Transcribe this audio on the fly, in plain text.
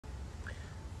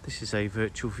This is a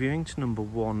virtual viewing to number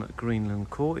 1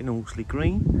 Greenland Court in Allesley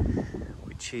Green,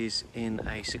 which is in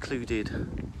a secluded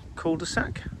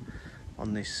cul-de-sac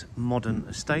on this modern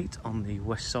estate on the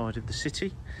west side of the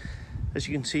city. As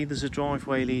you can see, there's a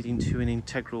driveway leading to an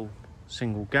integral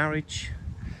single garage,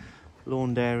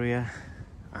 lawned area,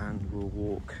 and we'll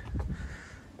walk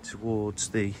towards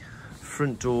the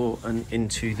front door and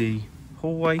into the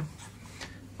hallway,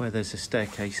 where there's a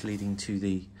staircase leading to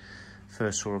the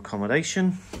first floor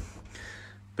accommodation.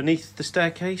 Beneath the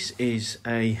staircase is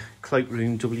a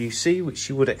cloakroom WC, which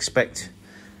you would expect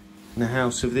in a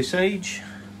house of this age.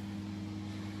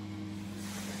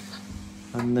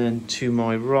 And then to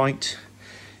my right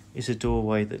is a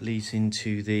doorway that leads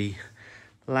into the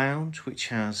lounge, which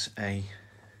has a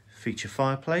feature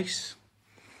fireplace.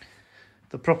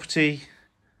 The property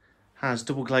has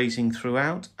double glazing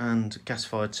throughout and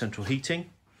gas-fired central heating.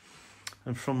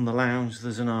 And from the lounge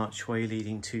there's an archway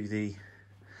leading to the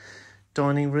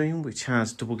dining room, which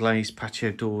has double glazed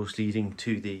patio doors leading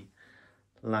to the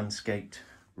landscaped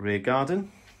rear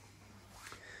garden.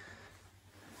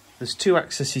 There's two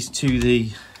accesses to the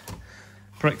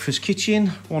breakfast kitchen,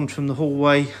 one from the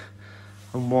hallway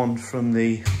and one from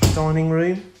the dining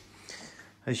room.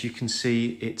 As you can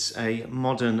see, it's a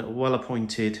modern,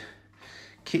 well-appointed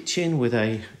kitchen with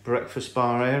a breakfast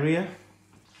bar area,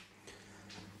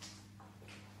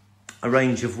 a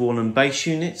range of wall and base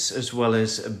units, as well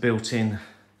as built-in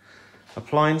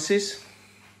appliances.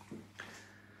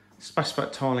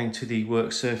 Splashback tiling to the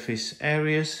work surface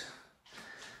areas,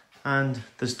 and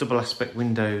there's double aspect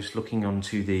windows looking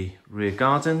onto the rear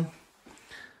garden,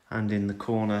 and in the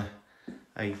corner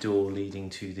a door leading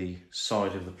to the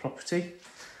side of the property.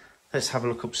 Let's have a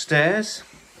look upstairs.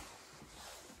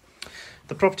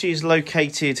 The property is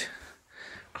located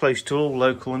close to all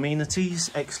local amenities,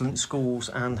 excellent schools,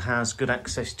 and has good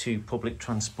access to public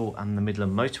transport and the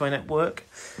Midland motorway network,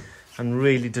 and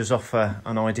really does offer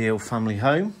an ideal family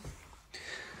home.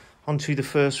 Onto the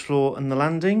first floor and the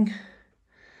landing,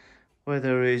 where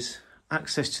there is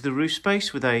access to the roof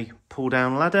space with a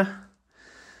pull-down ladder,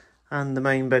 and the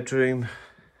main bedroom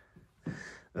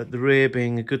at the rear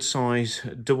being a good size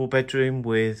double bedroom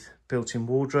with built-in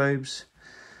wardrobes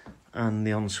and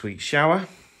the ensuite shower.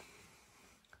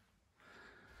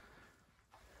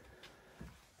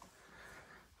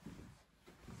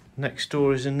 Next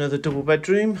door is another double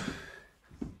bedroom.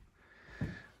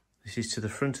 This is to the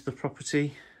front of the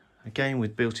property, again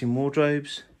with built-in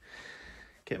wardrobes.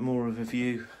 Get more of a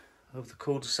view of the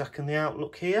cul-de-sac and the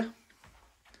outlook here.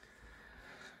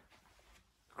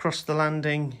 Across the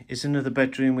landing is another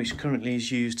bedroom, which currently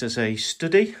is used as a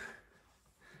study.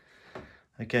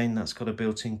 Again, that's got a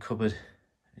built-in cupboard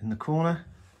in the corner.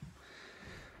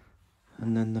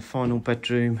 And then the final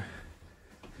bedroom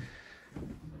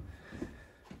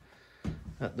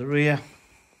at the rear,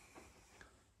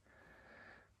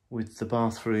 with the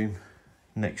bathroom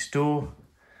next door,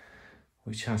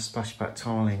 which has splashback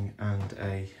tiling and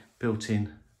a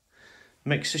built-in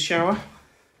mixer shower.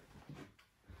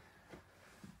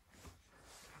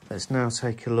 Let's now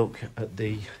take a look at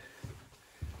the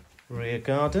rear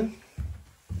garden.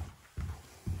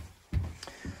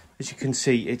 As you can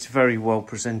see, it's very well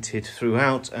presented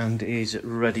throughout and is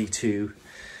ready to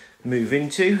move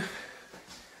into.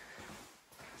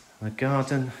 The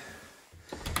garden,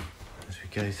 as we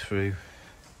go through,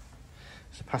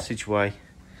 there's a passageway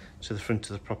to the front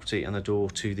of the property and a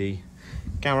door to the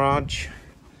garage.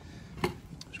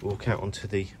 Let's walk out onto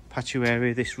the patio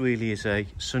area. This really is a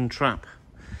sun trap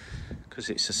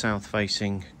because it's a south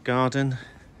facing garden,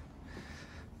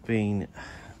 being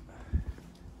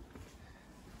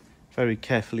very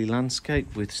carefully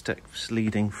landscaped with steps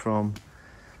leading from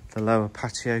the lower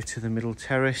patio to the middle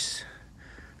terrace.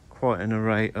 Quite an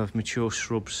array of mature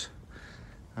shrubs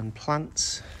and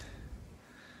plants.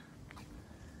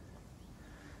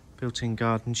 Built-in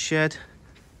garden shed,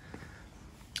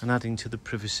 and adding to the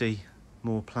privacy,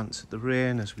 more plants at the rear.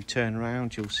 And as we turn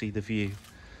around, you'll see the view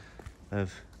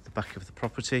of the back of the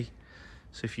property.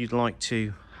 So if you'd like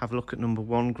to have a look at number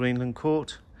 1 Greenland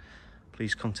Court,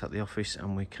 please contact the office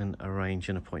and we can arrange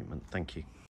an appointment. Thank you.